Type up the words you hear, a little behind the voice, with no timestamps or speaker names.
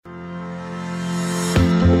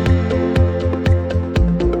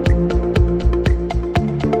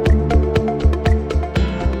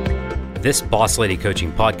This Boss Lady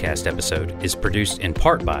Coaching podcast episode is produced in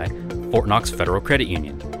part by Fort Knox Federal Credit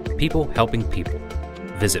Union. People helping people.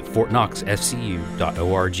 Visit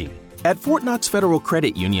fortknoxfcu.org. At Fort Knox Federal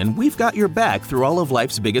Credit Union, we've got your back through all of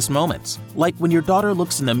life's biggest moments. Like when your daughter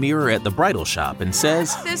looks in the mirror at the bridal shop and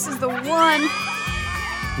says, "This is the one."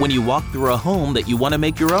 When you walk through a home that you want to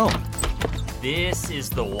make your own. "This is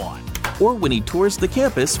the one." Or when he tours the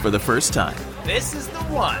campus for the first time. "This is the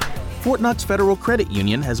one." Fort Knox Federal Credit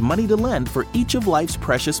Union has money to lend for each of life's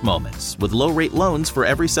precious moments, with low-rate loans for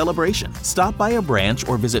every celebration. Stop by a branch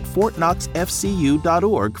or visit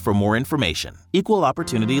fortknoxfcu.org for more information. Equal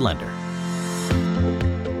Opportunity Lender.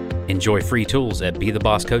 Enjoy free tools at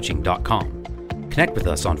BeTheBossCoaching.com. Connect with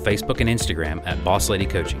us on Facebook and Instagram at Boss Lady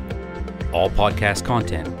Coaching. All podcast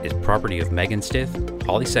content is property of Megan Stith,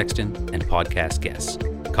 Holly Sexton, and podcast guests.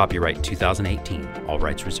 Copyright 2018. All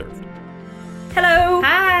rights reserved. Hello.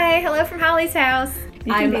 Hi. Hello from Holly's house.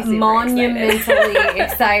 I'm monumentally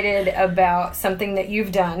excited about something that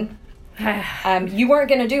you've done. You weren't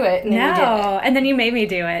going to do it. And then you did it. And then you made me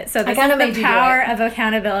do it. So this is the power of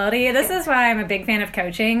accountability. This is why I'm a big fan of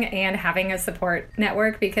coaching and having a support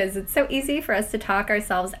network, because it's so easy for us to talk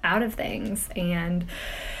ourselves out of things. And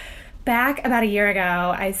back about a year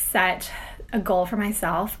ago, I set a goal for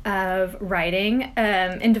myself of writing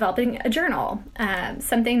and developing a journal,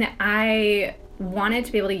 something that I wanted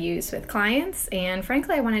to be able to use with clients, and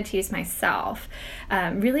frankly, I wanted to use myself,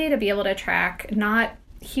 really to be able to track not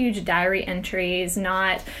huge diary entries,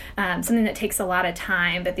 not something that takes a lot of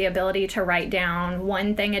time, but the ability to write down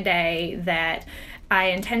one thing a day that I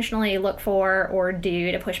intentionally look for or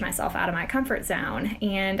do to push myself out of my comfort zone.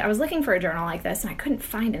 And I was looking for a journal like this, and I couldn't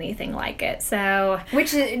find anything like it. So,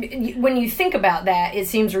 which is, when you think about that, it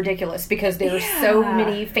seems ridiculous because there's so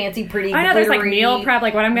many fancy, pretty, I know there's like meal prep,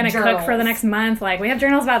 like what I'm going to cook for the next month. Like we have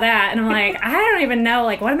journals about that, and I'm like, I don't even know,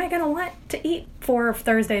 like what am I going to want to eat for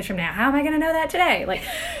Thursdays from now? How am I going to know that today? Like,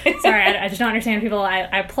 sorry, I just don't understand people. I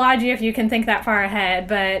applaud you if you can think that far ahead.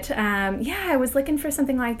 But I was looking for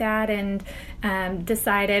something like that, and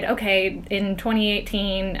decided, okay, in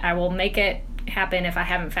 2018, I will make it happen if I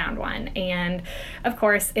haven't found one. And of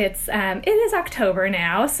course, it is October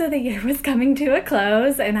now, so the year was coming to a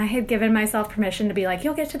close, and I had given myself permission to be like,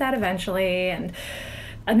 you'll get to that eventually, and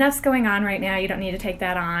enough's going on right now. You don't need to take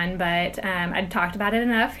that on. But I'd talked about it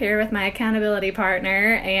enough here with my accountability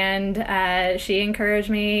partner, and she encouraged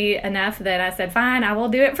me enough that I said, fine, I will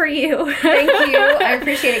do it for you. Thank you. I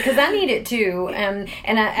appreciate it because I need it too.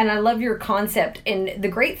 And I love your concept. And the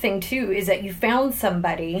great thing too is that you found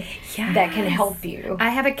somebody that can help you. I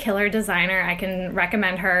have a killer designer. I can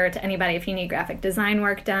recommend her to anybody if you need graphic design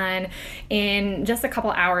work done. In just a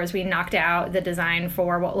couple hours, we knocked out the design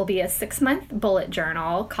for what will be a 6-month bullet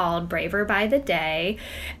journal called Braver by the Day.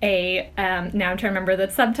 Now I'm trying to remember the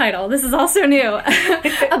subtitle. This is also new.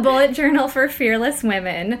 A bullet journal for fearless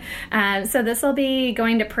women. So this will be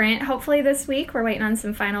going to print hopefully this week. We're waiting on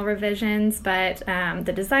some final revisions, but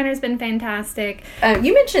the designer's been fantastic.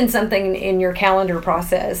 You mentioned something in your calendar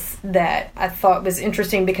process that I thought was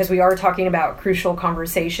interesting because we are talking about crucial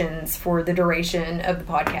conversations for the duration of the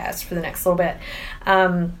podcast for the next little bit.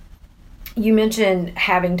 You mentioned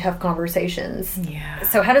having tough conversations. Yeah.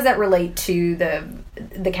 So how does that relate to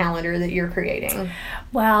the calendar that you're creating?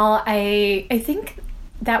 Well, I think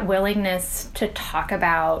that willingness to talk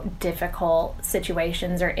about difficult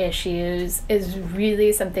situations or issues is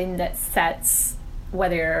really something that sets,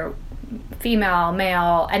 whether you're female,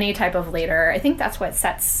 male, any type of leader, I think that's what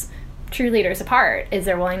sets true leaders apart, is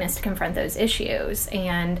their willingness to confront those issues.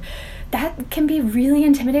 And that can be really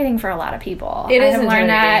intimidating for a lot people. It is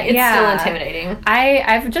intimidating. It's still intimidating.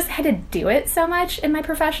 I've just had to do it so much in my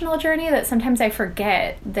professional journey that sometimes I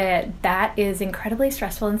forget that is incredibly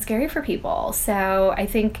stressful and scary for people. So I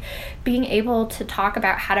think being able to talk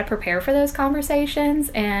about how to prepare for those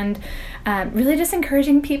conversations and really just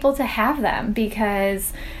encouraging people to have them,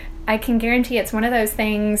 because I can guarantee it's one of those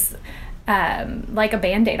things like a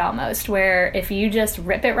Band-Aid almost, where if you just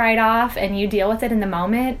rip it right off and you deal with it in the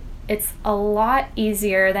moment, it's a lot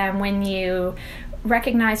easier than when you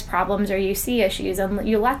recognize problems or you see issues and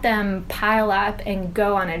you let them pile up and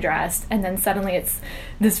go unaddressed, and then suddenly it's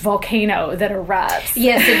this volcano that erupts.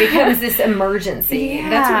 Yes, it becomes this emergency. Yeah.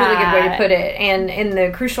 That's a really good way to put it. And in the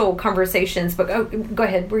Crucial Conversations book, go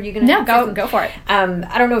ahead. Were you going to? No, go for it.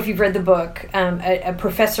 I don't know if you've read the book. A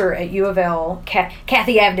professor at U of L,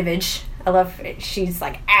 Kathy Avdovich. She's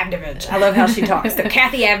like Avdovich. I love how she talks. So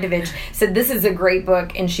Kathy Avdovich said this is a great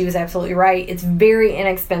book, and she was absolutely right. It's very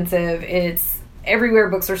inexpensive. It's everywhere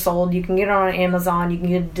books are sold. You can get it on Amazon. You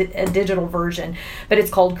can get a digital version. But it's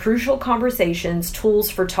called Crucial Conversations, Tools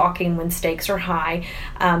for Talking When Stakes Are High.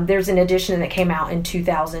 There's an edition that came out in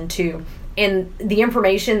 2002. And the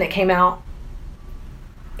information that came out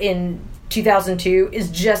in 2002 is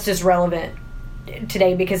just as relevant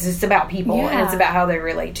today because it's about people and it's about how they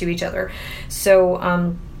relate to each other.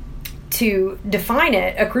 So to define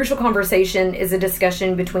it, a crucial conversation is a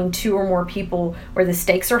discussion between two or more people where the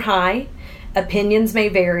stakes are high, opinions may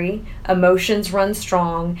vary, emotions run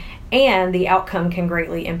strong, and the outcome can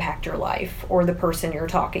greatly impact your life or the person you're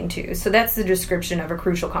talking to. So that's the description of a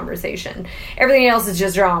crucial conversation. Everything else is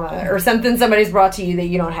just drama or something somebody's brought to you that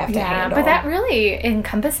you don't have to handle. But that really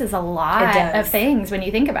encompasses a lot of things when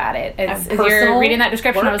you think about it. As you're reading that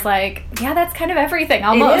description, I was like, yeah, that's kind of everything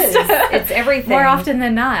almost. It is. It's everything. More often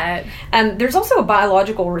than not. There's also a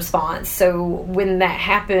biological response. So when that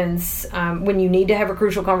happens, when you need to have a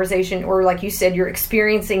crucial conversation, or like you said, you're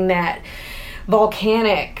experiencing that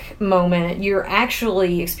volcanic moment, you're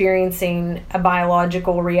actually experiencing a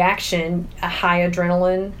biological reaction, a high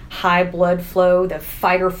adrenaline, high blood flow, the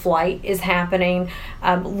fight or flight is happening,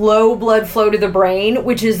 low blood flow to the brain,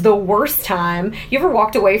 which is the worst time. You ever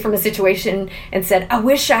walked away from a situation and said, I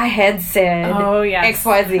wish I had said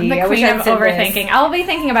XYZ. I'm the queen of overthinking. I'll be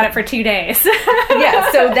thinking about it for 2 days.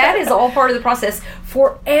 Yeah, so that is all part of the process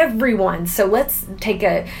for everyone. So let's take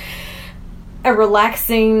a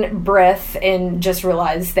relaxing breath and just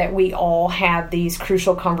realize that we all have these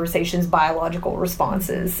crucial conversations, biological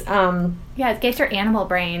responses. It gets your animal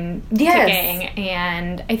brain ticking.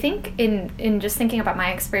 And I think in just thinking about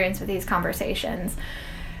my experience with these conversations,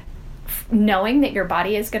 knowing that your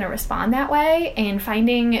body is going to respond that way and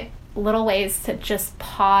finding little ways to just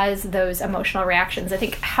pause those emotional reactions. I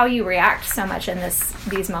think how you react so much in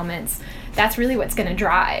these moments, that's really what's going to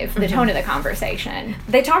drive the tone of the conversation.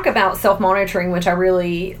 They talk about self-monitoring, which I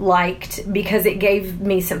really liked because it gave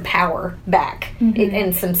me some power back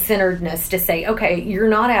and some centeredness to say, okay, you're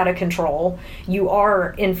not out of control. You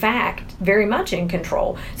are, in fact, very much in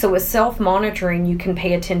control. So with self-monitoring, you can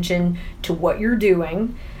pay attention to what you're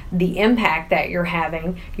doing, the impact that you're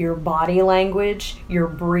having, your body language, your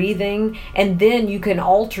breathing, and then you can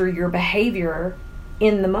alter your behavior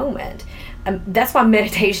in the moment. That's why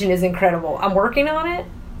meditation is incredible. I'm working on it.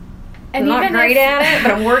 I'm not great at it,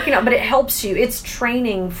 but I'm working on it. But it helps you. It's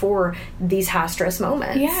training for these high stress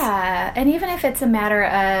moments. Yeah, and even if it's a matter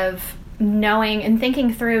of knowing and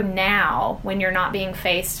thinking through now when you're not being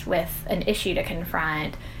faced with an issue to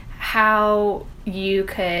confront, how you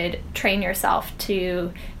could train yourself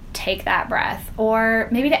to take that breath, or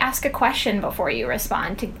maybe to ask a question before you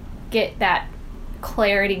respond to get that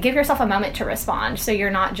clarity. Give yourself a moment to respond so you're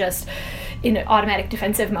not just in an automatic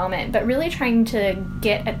defensive moment, but really trying to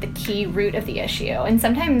get at the key root of the issue. And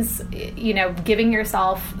sometimes, giving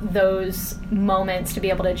yourself those moments to be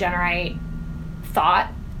able to generate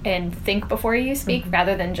thought and think before you speak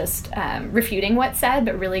rather than just refuting what's said,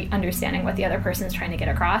 but really understanding what the other person's trying to get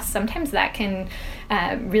across. Sometimes that can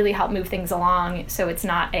really help move things along so it's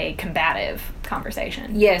not a combative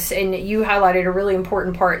conversation. Yes, and you highlighted a really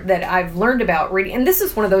important part that I've learned about reading. And this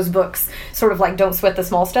is one of those books, sort of like Don't Sweat the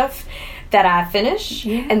Small Stuff, that I finish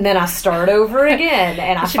and then I start over again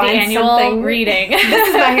and I find something reading. This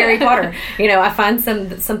is my Harry Potter. I find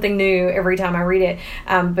something new every time I read it.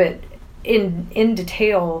 But in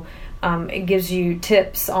detail, it gives you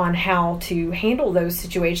tips on how to handle those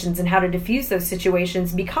situations and how to diffuse those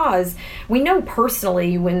situations, because we know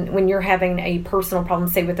personally when you're having a personal problem,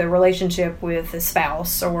 say with a relationship with a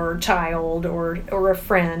spouse or child or a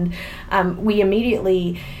friend, we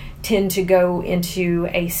immediately tend to go into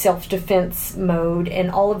a self-defense mode,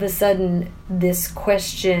 and all of a sudden this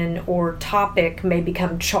question or topic may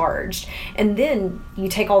become charged, and then you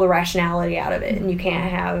take all the rationality out of it and you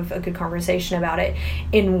can't have a good conversation about it.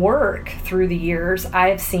 In work through the years,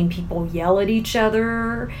 I've seen people yell at each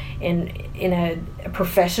other in a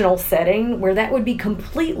professional setting where that would be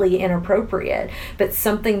completely inappropriate, but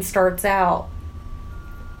something starts out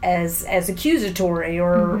as accusatory,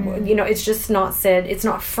 or it's just not said, it's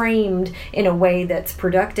not framed in a way that's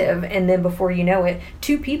productive, and then before you know it,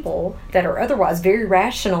 two people that are otherwise very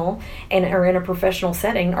rational and are in a professional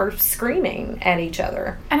setting are screaming at each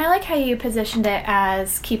other. And I like how you positioned it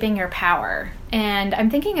as keeping your power. And I'm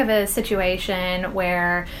thinking of a situation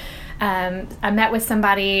where I met with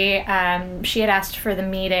somebody, she had asked for the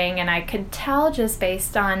meeting, and I could tell just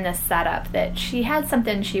based on the setup that she had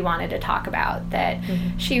something she wanted to talk about, that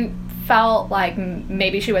she felt like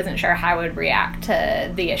maybe she wasn't sure how I would react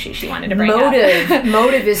to the issue she wanted to bring up.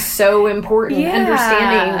 Motive is so important.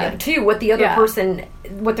 Understanding, too, what the other person,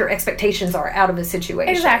 what their expectations are out of a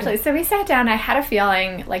situation. Exactly. So we sat down. I had a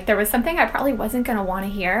feeling like there was something I probably wasn't going to want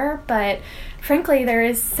to hear, but frankly, there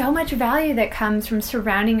is so much value that comes from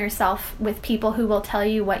surrounding yourself with people who will tell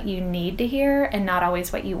you what you need to hear and not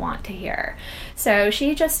always what you want to hear. So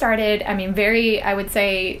she just started, I would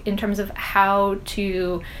say, in terms of how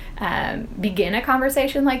to begin a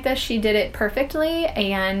conversation like this, she did it perfectly.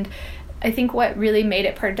 And I think what really made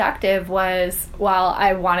it productive was, while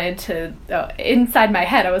I wanted to, inside my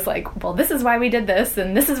head, I was like, well, this is why we did this,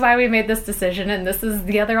 and this is why we made this decision, and this is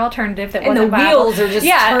the other alternative that wasn't viable. And the wheels are just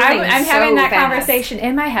turning I'm having that fast. conversation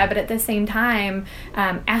in my head, but at the same time,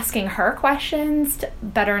 asking her questions to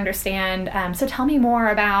better understand. So tell me more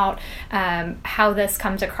about how this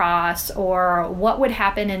comes across, or what would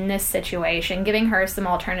happen in this situation, giving her some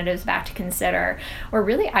alternatives back to consider. Or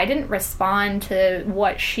really, I didn't respond to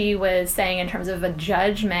what she was saying in terms of a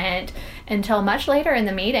judgment until much later in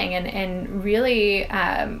the meeting, and really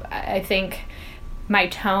I think my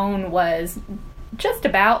tone was just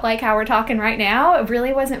about like how we're talking right now. It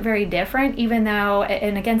really wasn't very different, even though,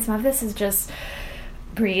 and again, some of this is just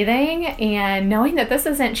breathing and knowing that this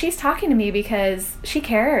isn't, she's talking to me because she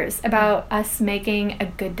cares about us making a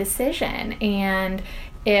good decision. And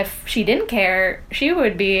if she didn't care, she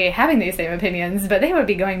would be having these same opinions, but they would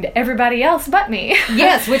be going to everybody else but me.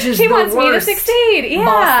 Yes, which is she the wants worst. Me to succeed. Yeah,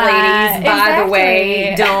 boss ladies, by exactly. the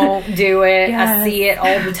way, don't do it. Yes. I see it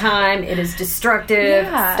all the time. It is destructive.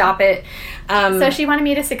 Yeah. Stop it. So she wanted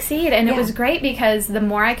me to succeed, and it Yeah. was great because the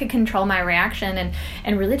more I could control my reaction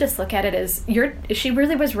and really just look at it as, she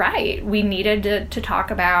really was right. We needed to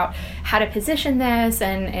talk about how to position this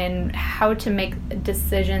and how to make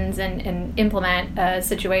decisions and implement a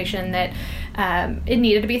situation that it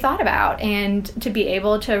needed to be thought about, and to be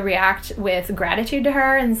able to react with gratitude to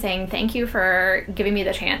her and saying, thank you for giving me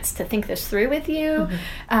the chance to think this through with you.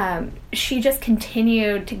 Mm-hmm. She just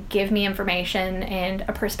continued to give me information and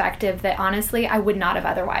a perspective that honestly I would not have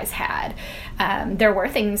otherwise had. There were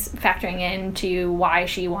things factoring into why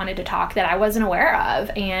she wanted to talk that I wasn't aware of,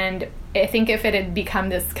 and I think if it had become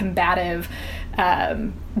this combative,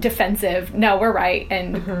 defensive, no, we're right,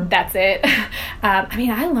 and that's it.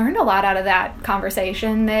 I learned a lot out of that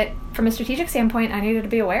conversation that, from a strategic standpoint, I needed to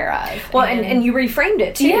be aware of. Well, and you reframed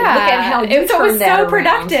it too. Yeah, Look at how you it was turned that so around.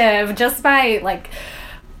 productive just by like,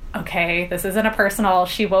 okay, this isn't a personal.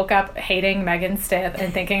 She woke up hating Megan Stith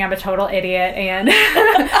and thinking I'm a total idiot, and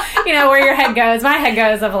where your head goes. My head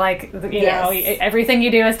goes of like, you know, everything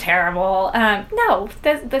you do is terrible. No,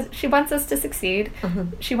 she wants us to succeed.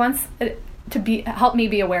 Mm-hmm. She wants to help me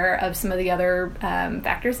be aware of some of the other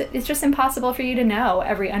factors. It's just impossible for you to know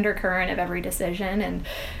every undercurrent of every decision,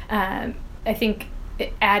 and I think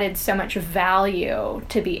it added so much value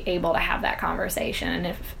to be able to have that conversation. And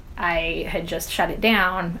if I had just shut it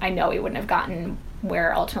down, I know we wouldn't have gotten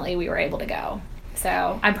where ultimately we were able to go.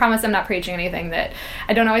 So I promise I'm not preaching anything that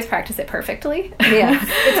I don't always practice it perfectly. Yeah,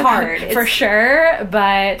 it's hard. For sure,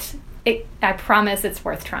 but I promise it's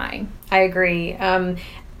worth trying. I agree. In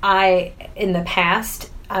the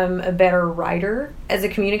past, I'm a better writer as a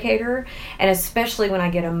communicator, and especially when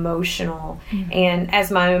I get emotional. Mm-hmm. And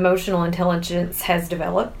as my emotional intelligence has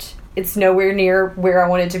developed, it's nowhere near where I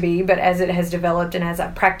want it to be, but as it has developed and as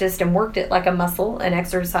I've practiced and worked it like a muscle and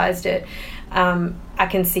exercised it, I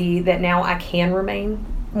can see that now I can remain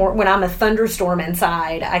more. When I'm a thunderstorm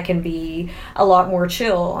inside, I can be a lot more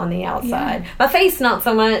chill on the outside. Yeah. My face, not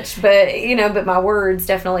so much, but my words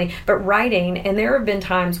definitely. But writing, and there have been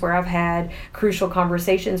times where I've had crucial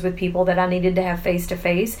conversations with people that I needed to have face to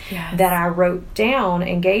face that I wrote down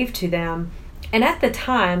and gave to them. And at the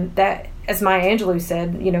time, that, as Maya Angelou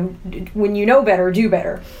said, when you know better, do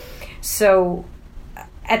better. So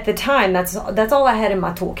at the time, that's all I had in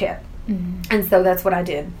my toolkit. Mm-hmm. And so that's what I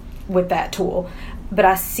did with that tool. But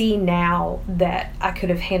I see now that I could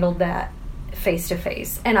have handled that face to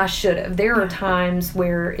face, and I should have. There are times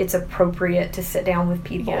where it's appropriate to sit down with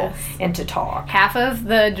people and to talk. Half of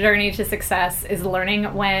the journey to success is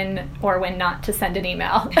learning when not to send an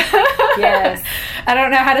email. Yes. I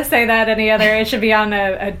don't know how to say that any other. It should be on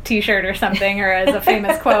a t-shirt or something, or as a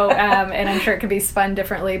famous quote, and I'm sure it could be spun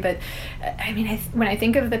differently. But when I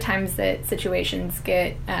think of the times that situations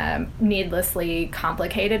get needlessly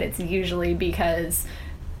complicated, it's usually because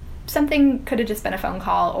something could have just been a phone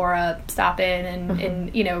call or a stop in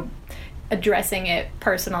and addressing it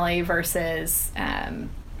personally versus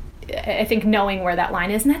I think knowing where that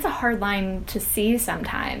line is, and that's a hard line to see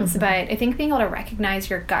sometimes, but I think being able to recognize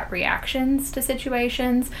your gut reactions to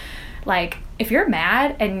situations, like if you're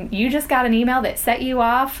mad and you just got an email that set you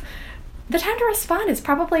off, the time to respond is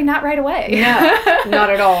probably not right away. No, not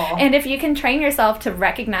at all. And if you can train yourself to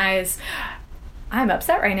recognize, I'm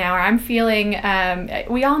upset right now, or I'm feeling,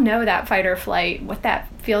 we all know that fight or flight, what that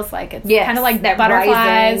feels like. It's kind of like that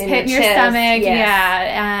butterflies hitting your stomach.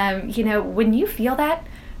 Yeah. You know, when you feel that,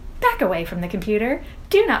 back away from the computer.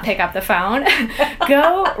 Do not pick up the phone.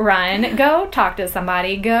 Go run. Go talk to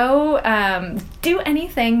somebody. Go do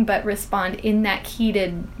anything but respond in that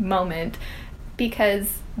heated moment,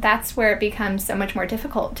 because that's where it becomes so much more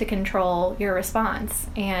difficult to control your response.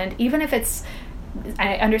 And even if it's,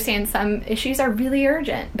 I understand some issues are really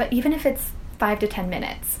urgent, but even if it's 5 to 10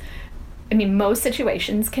 minutes, I mean, most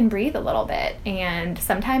situations can breathe a little bit. And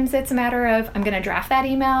sometimes it's a matter of, I'm going to draft that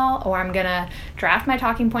email, or I'm going to draft my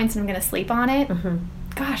talking points and I'm going to sleep on it. Mm-hmm.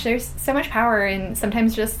 Gosh, there's so much power in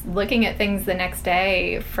sometimes just looking at things the next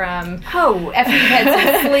day from... Oh, after you've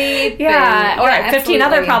had some sleep. Or 15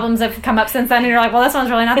 other problems have come up since then, and you're like, well, this one's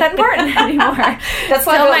really not that important anymore. That's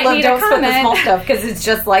why I don't put the small stuff, because it's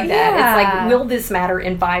just like that. It's like, will this matter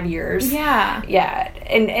in 5 years? Yeah. Yeah.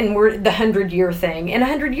 And we're the 100-year thing. In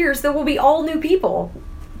 100 years, there will be all new people.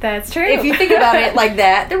 That's true. If you think about it like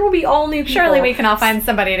that, there will be all new people. Surely we can all find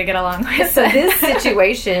somebody to get along with. So this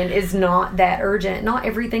situation is not that urgent. Not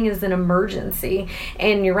everything is an emergency.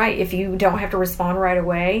 And you're right. If you don't have to respond right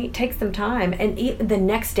away, take some time. And the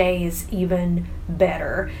next day is even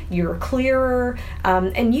better. You're clearer.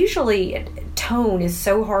 And usually tone is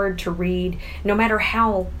so hard to read, no matter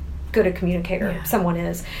how good a communicator someone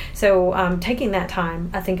is. So taking that time,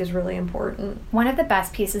 I think, is really important. One of the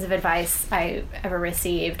best pieces of advice I ever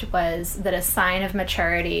received was that a sign of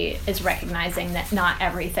maturity is recognizing that not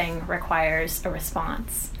everything requires a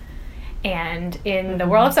response. And in the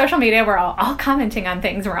world of social media, we're all commenting on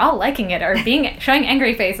things, we're all liking it, or showing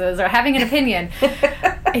angry faces, or having an opinion.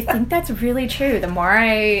 I think that's really true.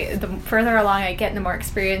 The further along I get, and the more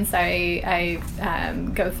experience I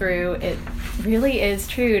go through, it really is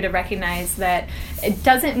true to recognize that it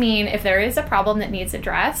doesn't mean if there is a problem that needs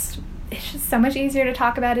addressed, it's just so much easier to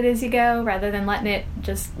talk about it as you go, rather than letting it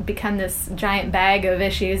just become this giant bag of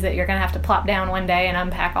issues that you're going to have to plop down one day and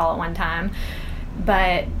unpack all at one time.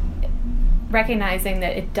 But recognizing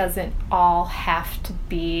that it doesn't all have to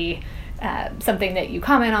be something that you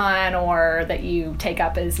comment on, or that you take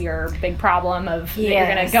up as your big problem of that you're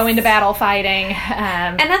going to go into battle fighting.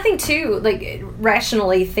 And I think too, like,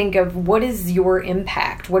 rationally think of, what is your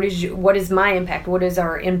impact? What is my impact? What is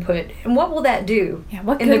our input? And what will that do? Yeah,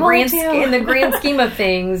 what good will it do? In the grand scheme of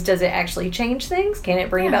things, does it actually change things? Can it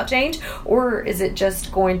bring about change? Or is it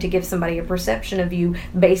just going to give somebody a perception of you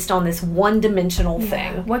based on this one-dimensional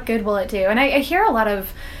thing? What good will it do? And I hear a lot of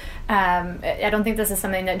I don't think this is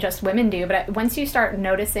something that just women do, but once you start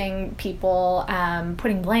noticing people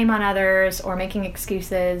putting blame on others, or making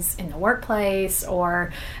excuses in the workplace,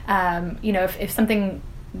 or if something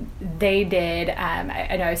they did,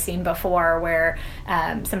 I know I've seen before where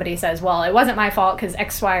somebody says, well, it wasn't my fault because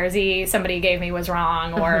X, Y, or Z somebody gave me was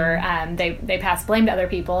wrong, or they pass blame to other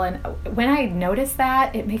people. And when I notice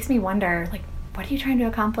that, it makes me wonder, like, what are you trying to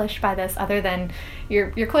accomplish by this, other than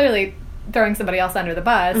you're clearly throwing somebody else under the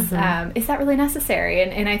bus? Is that really necessary?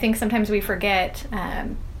 And I think sometimes we forget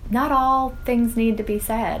not all things need to be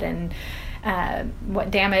said, and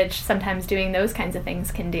what damage sometimes doing those kinds of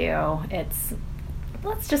things can do.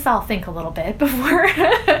 Let's just all think a little bit before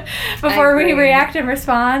we react and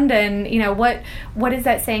respond. And what is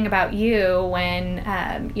that saying about you when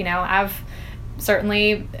I've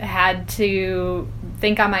certainly had to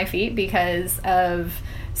think on my feet because of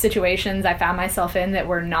situations I found myself in that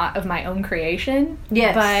were not of my own creation.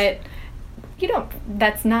 Yes. But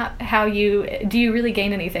that's not how do you really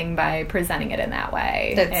gain anything by presenting it in that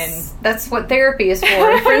way? That's what therapy is for,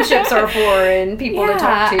 and friendships are for, and people to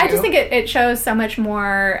talk to. I just think it shows so much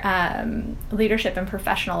more leadership and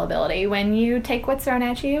professional ability when you take what's thrown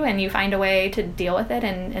at you and you find a way to deal with it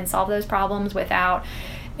and solve those problems without,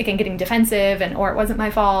 again, getting defensive or it wasn't my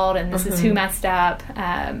fault and this is who messed up.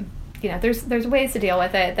 There's ways to deal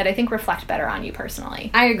with it that I think reflect better on you personally.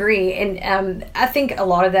 I agree. And I think a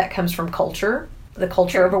lot of that comes from culture. The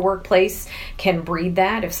culture of a workplace can breed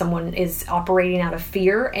that if someone is operating out of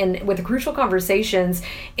fear. And with the Crucial Conversations,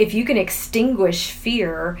 if you can extinguish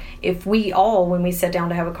fear, if we all, when we sit down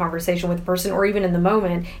to have a conversation with a person, or even in the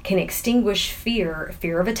moment, can extinguish fear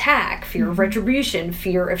of attack, fear of retribution,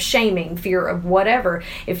 fear of shaming, fear of whatever,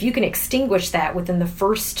 if you can extinguish that within the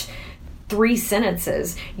first 3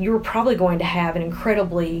 sentences, you're probably going to have an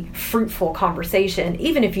incredibly fruitful conversation,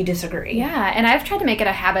 even if you disagree. Yeah, and I've tried to make it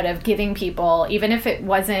a habit of giving people, even if it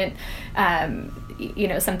wasn't,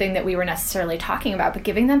 something that we were necessarily talking about, but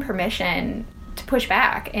giving them permission to push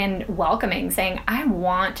back and welcoming, saying, I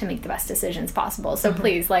want to make the best decisions possible. So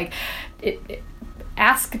please,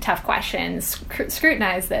 ask tough questions,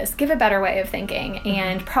 scrutinize this, give a better way of thinking,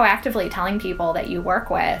 and proactively telling people that you work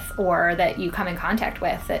with or that you come in contact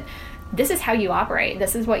with that this is how you operate,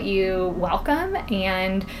 this is what you welcome,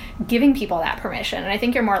 and giving people that permission. And I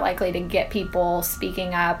think you're more likely to get people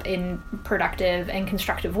speaking up in productive and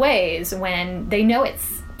constructive ways when they know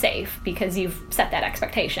it's safe because you've set that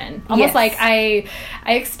expectation. Almost like I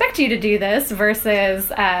expect you to do this versus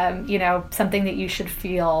something that you should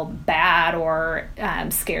feel bad or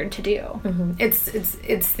scared to do.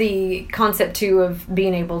 It's the concept too of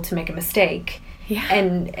being able to make a mistake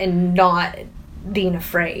and not being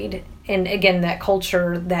afraid. And again, that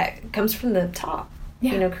culture that comes from the top,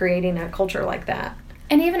 creating a culture like that.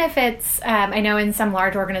 And even if it's, I know in some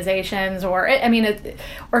large organizations,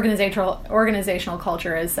 organizational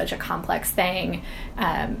culture is such a complex thing.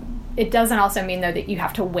 It doesn't also mean, though, that you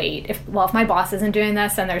have to wait. If my boss isn't doing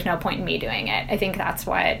this, then there's no point in me doing it. I think that's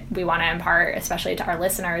what we want to impart, especially to our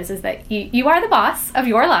listeners, is that you are the boss of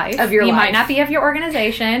your life. You might not be of your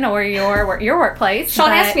organization or your workplace.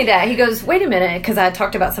 Sean asked me that. He goes, wait a minute, because I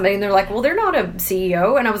talked about somebody, and they're like, well, they're not a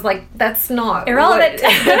CEO. And I was like, that's not irrelevant.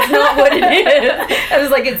 That's not what it is. I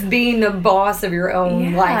was like, it's being the boss of your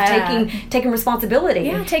own life, taking responsibility.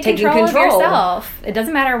 Yeah, taking control of yourself. It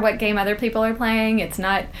doesn't matter what game other people are playing. It's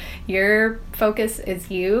not... Your focus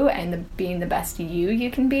is you and being the best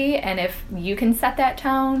you can be. And if you can set that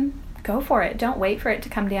tone, go for it. Don't wait for it to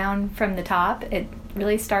come down from the top. It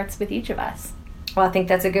really starts with each of us. Well, I think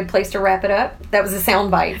that's a good place to wrap it up. That was a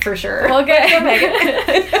soundbite for sure. Well, good.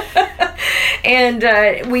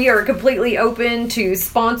 And we are completely open to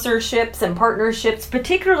sponsorships and partnerships,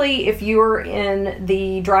 particularly if you're in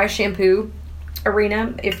the dry shampoo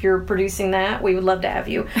arena. If you're producing that, we would love to have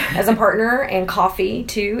you as a partner, and coffee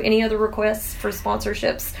too. Any other requests for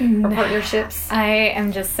sponsorships or partnerships? I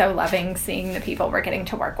am just so loving seeing the people we're getting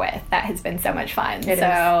to work with. That has been so much fun.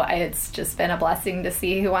 It's just been a blessing to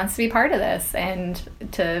see who wants to be part of this and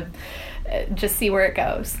to just see where it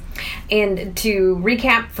goes. And to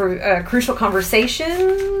recap for Crucial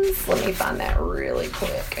Conversations, let me find that really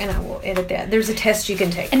quick and I will edit that. There's a test you can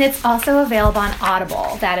take. And it's also available on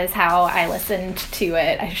Audible. That is how I listened to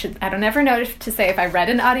it. I don't ever know to say if I read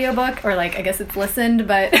an audiobook or I guess it's listened,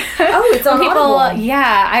 but it's on Audible.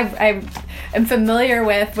 Yeah, I'm familiar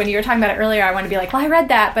with, when you were talking about it earlier, I want to be like, well, I read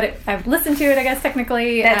that, but I've listened to it, I guess,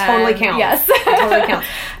 technically. That totally counts. Yes. That totally counts.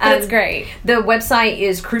 But it's great. The website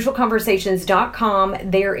is crucialconversations.com.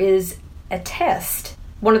 There is a test,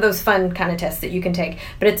 one of those fun kind of tests that you can take,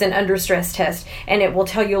 but it's an under stress test, and it will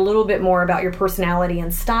tell you a little bit more about your personality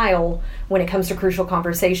and style when it comes to crucial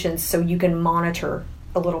conversations, so you can monitor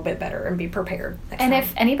a little bit better and be prepared next time.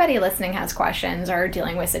 If anybody listening has questions or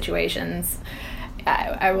dealing with situations,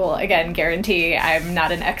 I will, again, guarantee I'm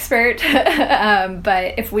not an expert,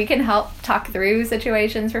 but if we can help talk through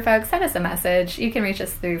situations for folks, send us a message. You can reach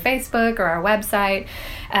us through Facebook or our website.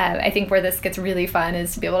 I think where this gets really fun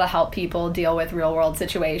is to be able to help people deal with real-world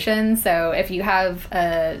situations. So if you have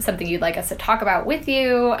something you'd like us to talk about with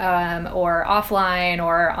you, or offline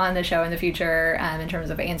or on the show in the future, in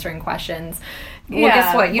terms of answering questions, well,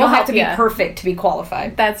 guess what? You don't have to be perfect to be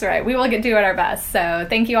qualified. That's right. We will do it our best. So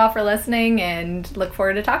thank you all for listening, and look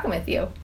forward to talking with you.